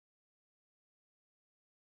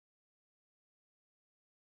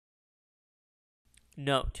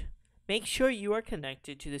Note: make sure you are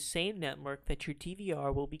connected to the same network that your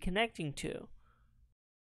DVR will be connecting to.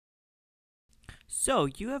 So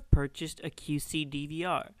you have purchased a Qsee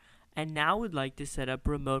DVR and now would like to set up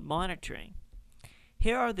remote monitoring.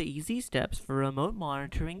 Here are the easy steps for remote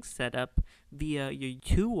monitoring setup via your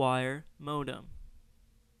 2-wire modem.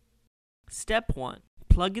 Step 1.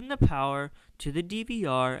 Plug in the power to the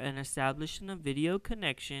DVR and establish a video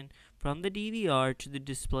connection from the DVR to the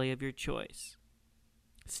display of your choice.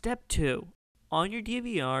 Step 2. On your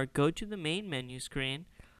DVR, go to the main menu screen,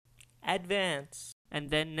 Advanced, and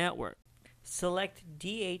then Network. Select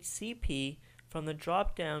DHCP from the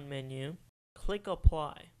drop-down menu, click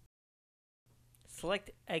Apply.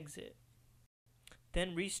 Select Exit.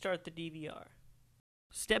 Then restart the DVR.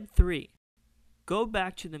 Step 3. Go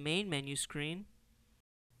back to the main menu screen,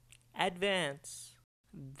 Advance,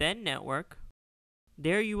 then Network.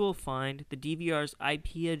 There you will find the DVR's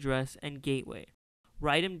IP address and gateway.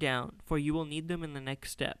 Write them down, for you will need them in the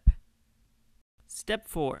next step. Step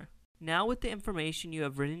 4. Now with the information you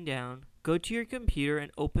have written down, go to your computer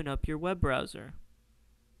and open up your web browser.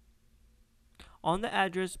 On the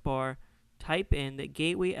address bar, type in the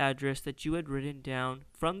gateway address that you had written down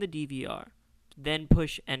from the DVR, then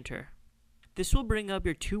push Enter. This will bring up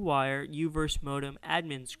your 2-wire UVerse modem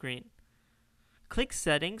admin screen. Click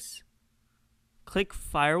Settings, click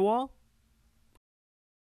Firewall,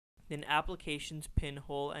 then Applications,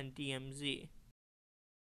 Pinhole, and DMZ.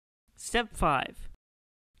 Step 5.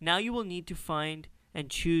 Now you will need to find and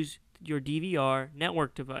choose your DVR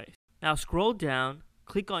network device. Now scroll down,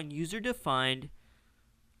 click on User Defined,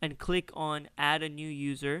 and click on Add a New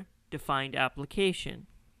User Defined Application.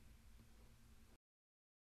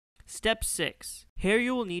 Step 6. Here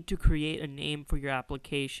you will need to create a name for your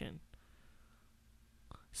application.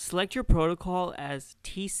 Select your protocol as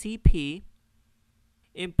TCP.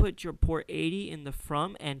 Input your port 80 in the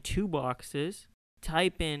from and to boxes.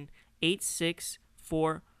 Type in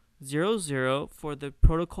 86400 for the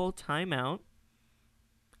protocol timeout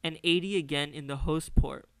and 80 again in the host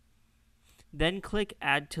port. Then click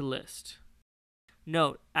Add to List.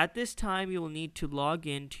 Note, at this time you will need to log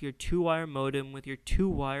in to your 2-wire modem with your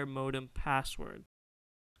 2-wire modem password.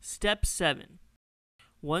 Step 7.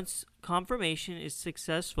 Once confirmation is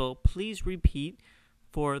successful, please repeat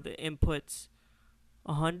for the inputs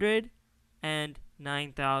 100 and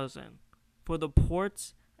 9000 for the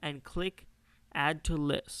ports and click Add to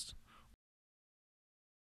List.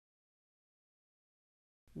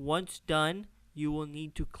 Once done, you will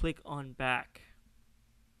need to click on Back.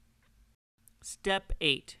 Step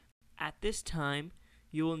 8. At this time,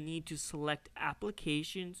 you will need to select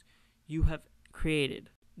applications you have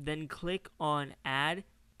created. Then click on Add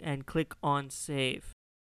and click on Save.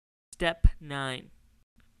 Step 9.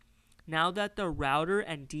 Now that the router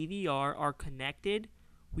and DVR are connected,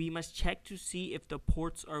 we must check to see if the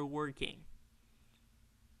ports are working.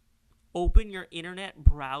 Open your internet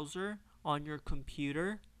browser on your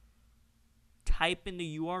computer. Type in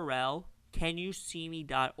the URL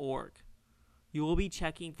canyousseeme.org. You will be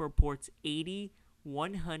checking for ports 80,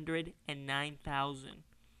 100, and 9000.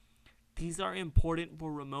 These are important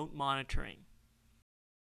for remote monitoring.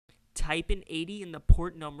 Type in 80 in the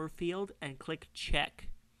port number field and click Check.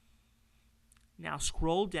 Now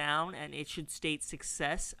scroll down and it should state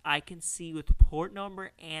Success I can see with port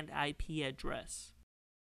number and IP address.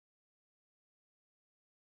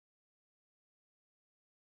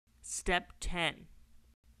 Step 10.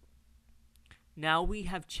 Now we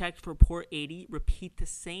have checked for port 80, repeat the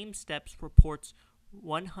same steps for ports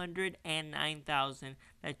 100 and 9000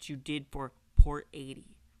 that you did for port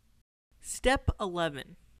 80. Step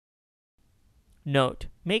 11. Note: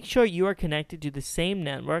 make sure you are connected to the same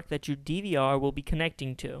network that your DVR will be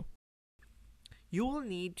connecting to. You will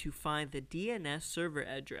need to find the DNS server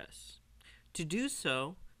address. To do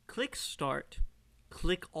so, click Start,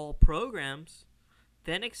 click All Programs,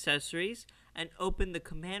 then Accessories, and open the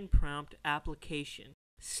command prompt application.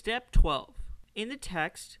 Step 12. In the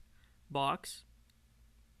text box,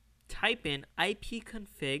 type in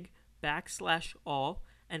ipconfig/all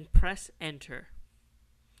and press Enter.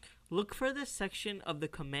 Look for the section of the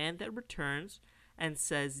command that returns and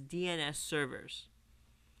says DNS servers.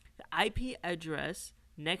 The IP address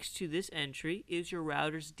next to this entry is your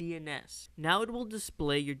router's DNS. Now it will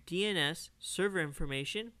display your DNS server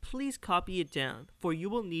information. Please copy it down, for you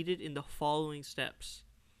will need it in the following steps.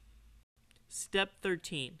 Step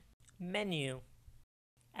 13. Menu.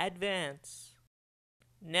 Advance.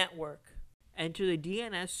 Network. Enter the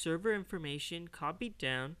DNS server information copied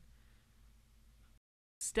down.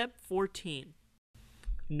 Step 14.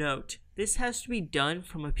 Note: this has to be done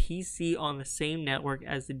from a PC on the same network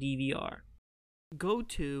as the DVR. Go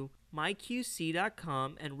to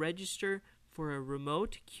myqsee.com and register for a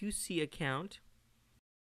remote Qsee account.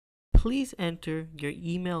 Please enter your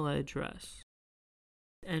email address.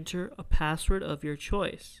 Enter a password of your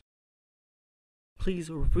choice.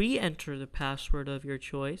 Please re-enter the password of your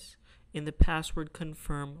choice in the password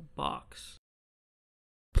confirm box.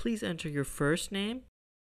 Please enter your first name.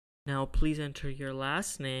 Now please enter your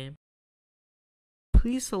last name.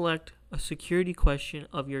 Please select a security question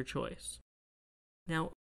of your choice.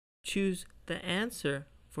 Now choose the answer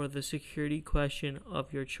for the security question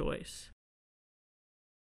of your choice.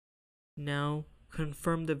 Now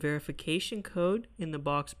confirm the verification code in the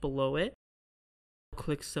box below it.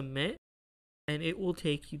 Click submit and it will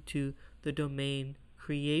take you to the domain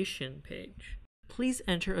creation page. Please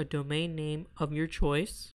enter a domain name of your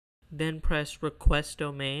choice, then press request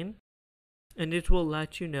domain, and it will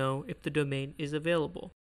let you know if the domain is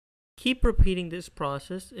available. Keep repeating this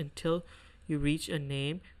process until you reach a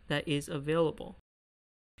name that is available.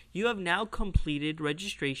 You have now completed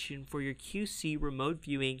registration for your Qsee remote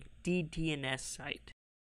viewing DDNS site.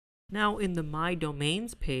 Now in the My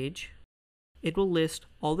Domains page, it will list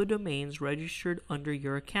all the domains registered under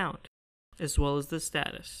your account, as well as the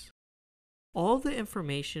status. All the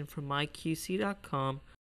information from myqsee.com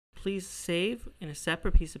please save in a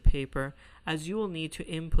separate piece of paper, as you will need to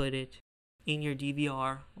input it in your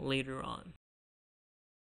DVR later on.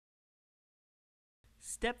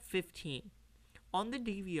 Step 15. On the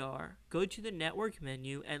DVR, go to the network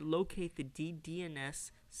menu and locate the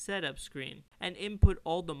DDNS setup screen and input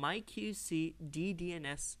all the myQsee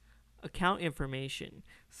DDNS account information,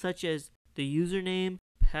 such as the username,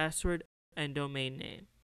 password, and domain name.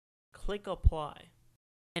 Click Apply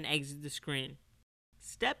and exit the screen.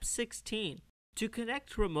 Step 16. To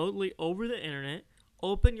connect remotely over the internet,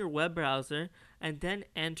 open your web browser and then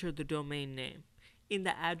enter the domain name in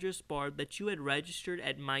the address bar that you had registered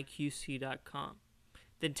at myqsee.com.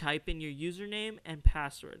 Then type in your username and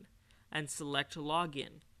password and select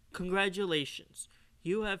Login. Congratulations!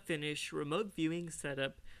 You have finished remote viewing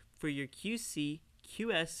setup for your Qsee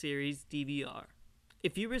QS series DVR.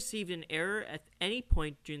 If you received an error at any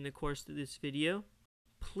point during the course of this video,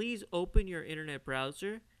 please open your internet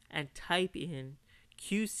browser and type in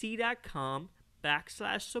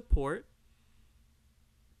qsee.com/support.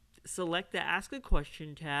 Select the Ask a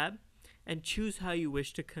Question tab and choose how you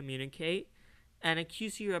wish to communicate, and a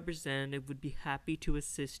Qsee representative would be happy to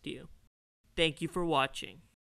assist you. Thank you for watching.